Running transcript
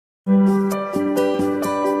Hope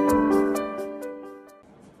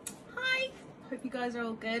you guys are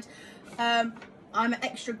all good. I'm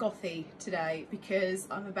extra gothy today because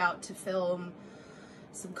I'm about to film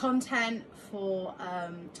some content for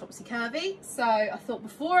Topsy Curvy. So I thought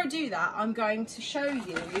before I do that, I'm going to show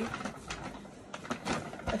you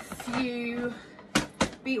a few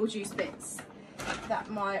Beetlejuice bits that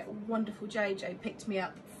my wonderful JJ picked me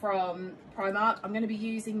up from Primark. I'm going to be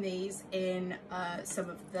using these in some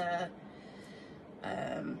of the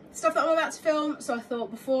stuff that I'm about to film, so I thought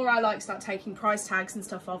before I start taking price tags and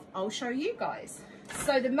stuff off, I'll show you guys.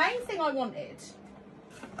 So the main thing I wanted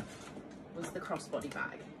was the crossbody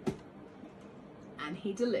bag, and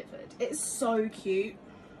he delivered. It's so cute.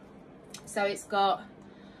 So it's got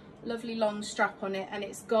a lovely long strap on it, and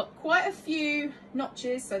it's got quite a few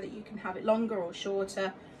notches so that you can have it longer or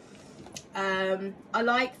shorter. I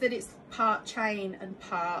like that it's part chain and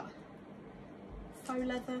part faux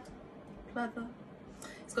leather.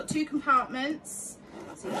 It's got two compartments.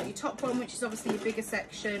 So you've got your top one, which is obviously your bigger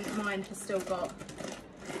section. Mine has still got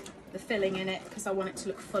the filling in it because I want it to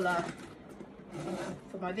look fuller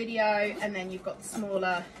for my video. And then you've got the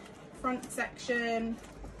smaller front section.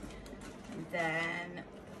 And then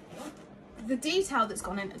the detail that's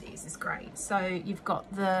gone into these is great. So you've got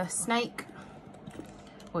the snake.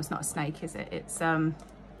 Well, it's not a snake, is it? It's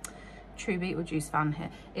true Beetlejuice fan here.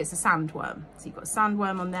 It's a sandworm. So you've got a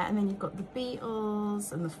sandworm on there, and then you've got the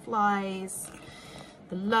beetles and the flies,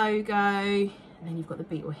 the logo, and then you've got the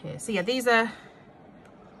beetle here. So yeah, these are,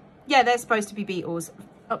 yeah, they're supposed to be beetles.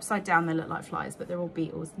 Upside down they look like flies, but they're all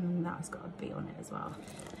beetles, and that's got a bee on it as well.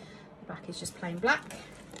 The back is just plain black,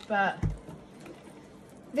 but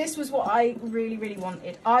this was what I really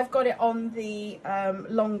wanted. I've got it on the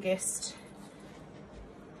longest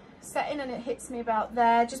setting, and it hits me about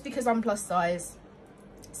there just because I'm plus size,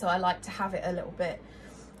 so I like to have it a little bit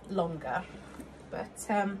longer. But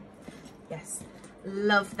yes,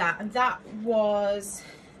 love that. And that was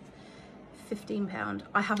 £15.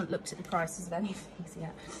 I haven't looked at the prices of any of these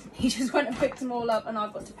yet. He just went and picked them all up and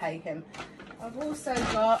I've got to pay him. I've also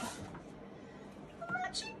got a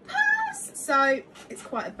matching purse. So it's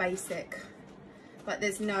quite a basic, like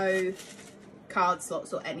there's no card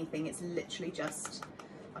slots or anything. It's literally just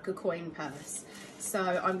like a coin purse.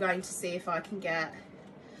 So I'm going to see if I can get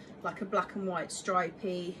like a black and white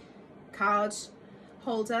stripy card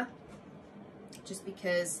holder, just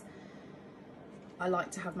because I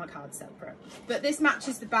like to have my cards separate. But this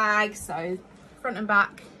matches the bag, so front and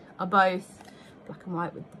back are both black and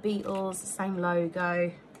white with the beetles, the same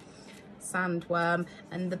logo, sandworm,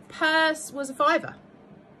 and the purse was a £5.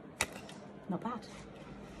 Not bad.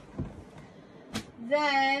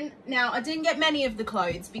 Then, now I didn't get many of the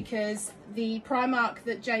clothes because the Primark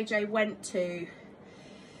that JJ went to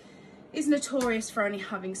is notorious for only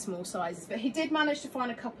having small sizes, but he did manage to find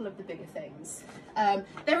a couple of the bigger things.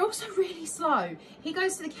 They're also really slow. He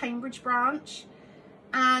goes to the Cambridge branch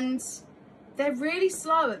and they're really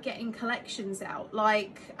slow at getting collections out.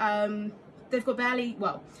 Like, they've got barely,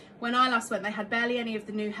 well, when I last went, they had barely any of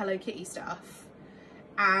the new Hello Kitty stuff,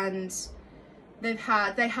 and they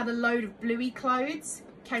had a load of bluey clothes.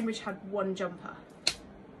 Cambridge had one jumper.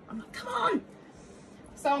 I'm like, come on.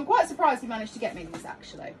 So I'm quite surprised he managed to get me these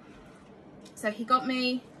actually. So he got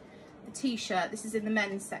me the t-shirt. This is in the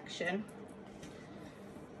men's section.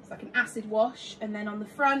 It's like an acid wash, and then on the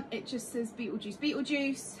front it just says Beetlejuice,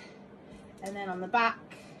 Beetlejuice, and then on the back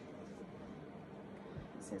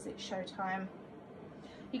it says it's showtime.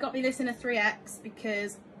 He got me this in a 3X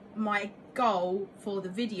because my goal for the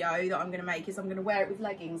video that I'm going to make is I'm going to wear it with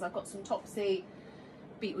leggings. I've got some Topsy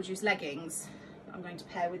Beetlejuice leggings that I'm going to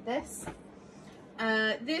pair with this.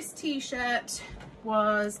 This t-shirt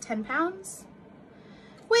was £10,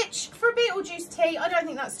 which for a Beetlejuice tee, I don't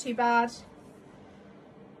think that's too bad.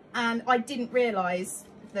 And I didn't realise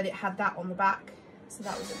that it had that on the back. So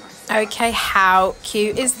that was a nice one. Okay, how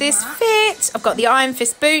cute is this fit? I've got the Iron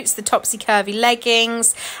Fist boots, the Topsy Curvy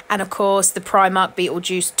leggings, and of course the Primark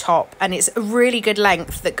Beetlejuice top. And it's a really good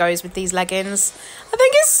length that goes with these leggings. I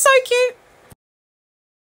think it's so cute.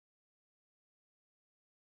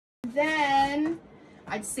 Then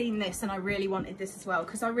I'd seen this and I really wanted this as well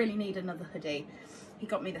because I really need another hoodie. He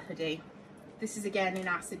got me the hoodie. This is again in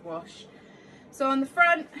acid wash. So on the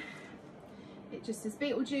front, it just says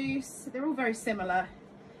Beetlejuice. They're all very similar.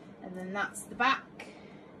 And then that's the back.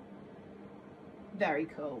 Very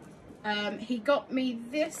cool. He got me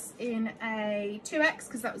this in a 2X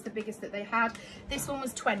because that was the biggest that they had. This one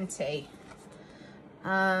was 20.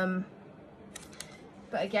 But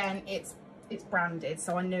again, it's it's branded,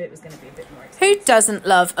 so I knew it was going to be a bit more expensive. Who doesn't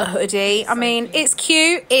love a hoodie? I mean, it's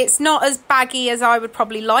cute. It's not as baggy as I would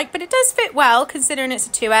probably like, but it does fit well considering it's a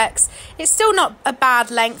 2X. It's still not a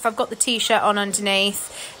bad length. I've got the t-shirt on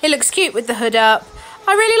underneath. It looks cute with the hood up.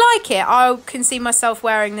 I really like it. I can see myself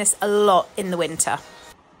wearing this a lot in the winter.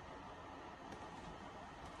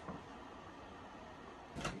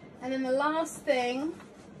 And then the last thing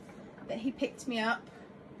that he picked me up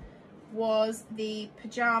was the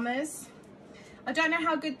pyjamas. I don't know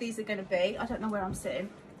how good these are going to be. I don't know where I'm sitting.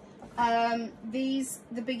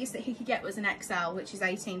 The biggest that he could get was an XL, which is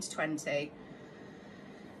 18 to 20.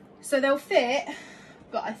 So they'll fit,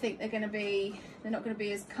 but I think they're not going to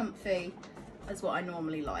be as comfy as what I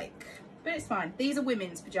normally like. But it's fine. These are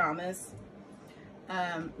women's pyjamas.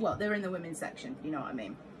 Well, they're in the women's section, you know what I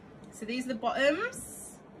mean. So these are the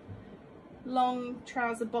bottoms. Long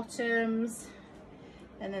trouser bottoms.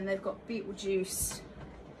 And then they've got Beetlejuice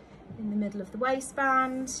in the middle of the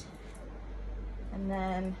waistband, and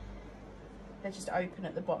then they're just open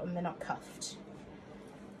at the bottom, they're not cuffed,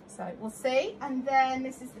 so we'll see. And then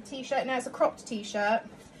this is the t-shirt. Now it's a cropped t-shirt.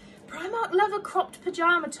 Primark love a cropped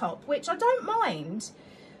pajama top, which I don't mind,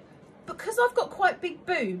 because I've got quite big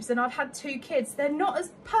boobs and I've had 2 kids. They're not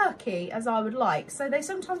as perky as I would like, so they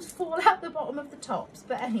sometimes fall out the bottom of the tops.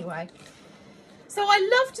 But anyway, so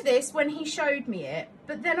I loved this when he showed me it,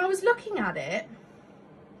 but then I was looking at it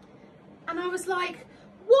and I was like,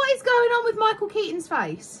 what is going on with Michael Keaton's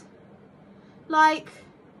face? Like...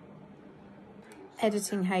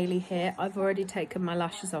 Editing Hayley here. I've already taken my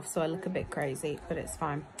lashes off, so I look a bit crazy, but it's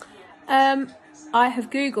fine. I have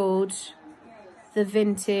Googled the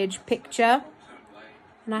vintage picture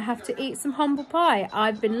and I have to eat some humble pie.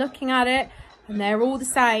 I've been looking at it and they're all the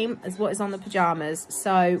same as what is on the pyjamas.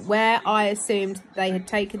 So where I assumed they had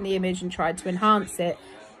taken the image and tried to enhance it,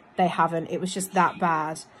 they haven't. It was just that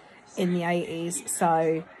bad in the 80s.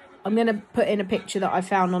 So I'm going to put in a picture that I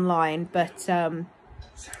found online, but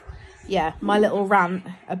yeah, my little rant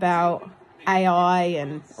about AI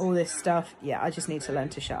and all this stuff, yeah, I just need to learn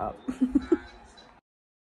to shut up.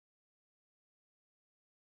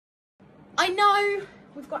 I know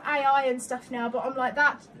we've got AI and stuff now, but I'm like,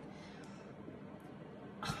 that...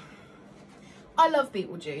 I love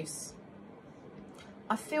Beetlejuice.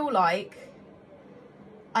 I feel like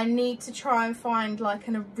I need to try and find like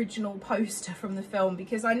an original poster from the film,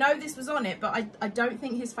 because I know this was on it, but I don't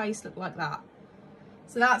think his face looked like that.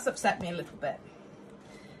 So that's upset me a little bit.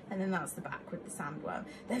 And then that's the back with the sandworm.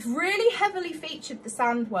 They've really heavily featured the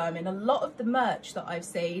sandworm in a lot of the merch that I've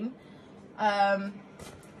seen,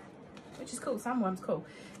 which is cool. Sandworm's cool.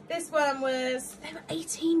 This one was, they were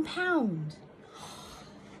 £18.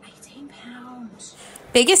 £18.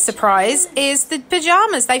 Biggest surprise is the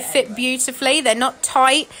pyjamas. They fit beautifully. They're not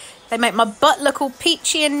tight. They make my butt look all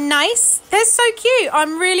peachy and nice. They're so cute.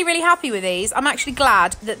 I'm really, really happy with these. I'm actually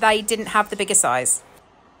glad that they didn't have the bigger size.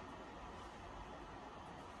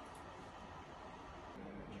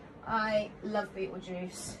 I love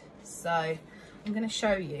Beetlejuice, so I'm going to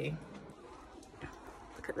show you.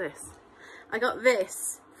 Look at this. I got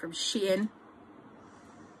this from Shein,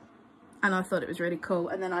 and I thought it was really cool.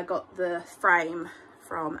 And then I got the frame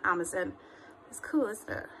from Amazon. It's cool, isn't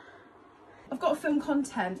it? I've got to film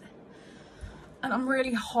content, and I'm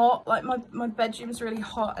really hot. Like my bedroom's really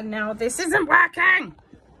hot, and now this isn't working.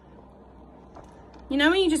 You know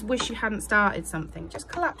when you just wish you hadn't started something? Just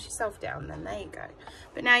collapse yourself down, then there you go.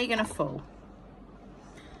 But now you're going to fall.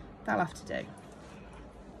 That'll have to do.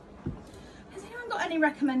 Has anyone got any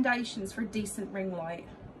recommendations for a decent ring light?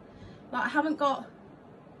 Like, I haven't got...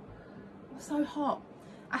 I'm so hot.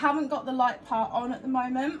 I haven't got the light part on at the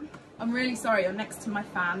moment. I'm really sorry, you're next to my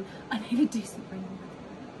fan. I need a decent ring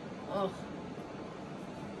light. Oh.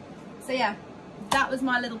 So yeah, that was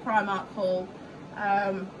my little Primark haul.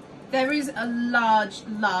 There is a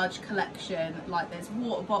large collection. Like, there's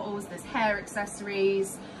water bottles, there's hair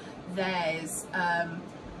accessories, there's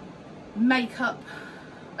makeup.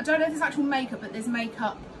 I don't know if there's actual makeup, but there's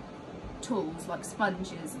makeup tools like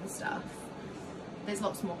sponges and stuff. There's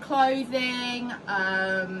lots more clothing,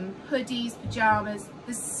 hoodies, pajamas.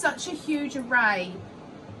 There's such a huge array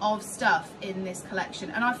of stuff in this collection,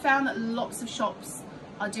 and I found that lots of shops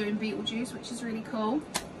are doing Beetlejuice, which is really cool.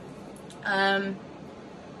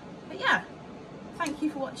 But yeah, thank you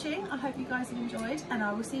for watching. I hope you guys have enjoyed, and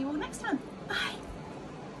I will see you all next time. Bye.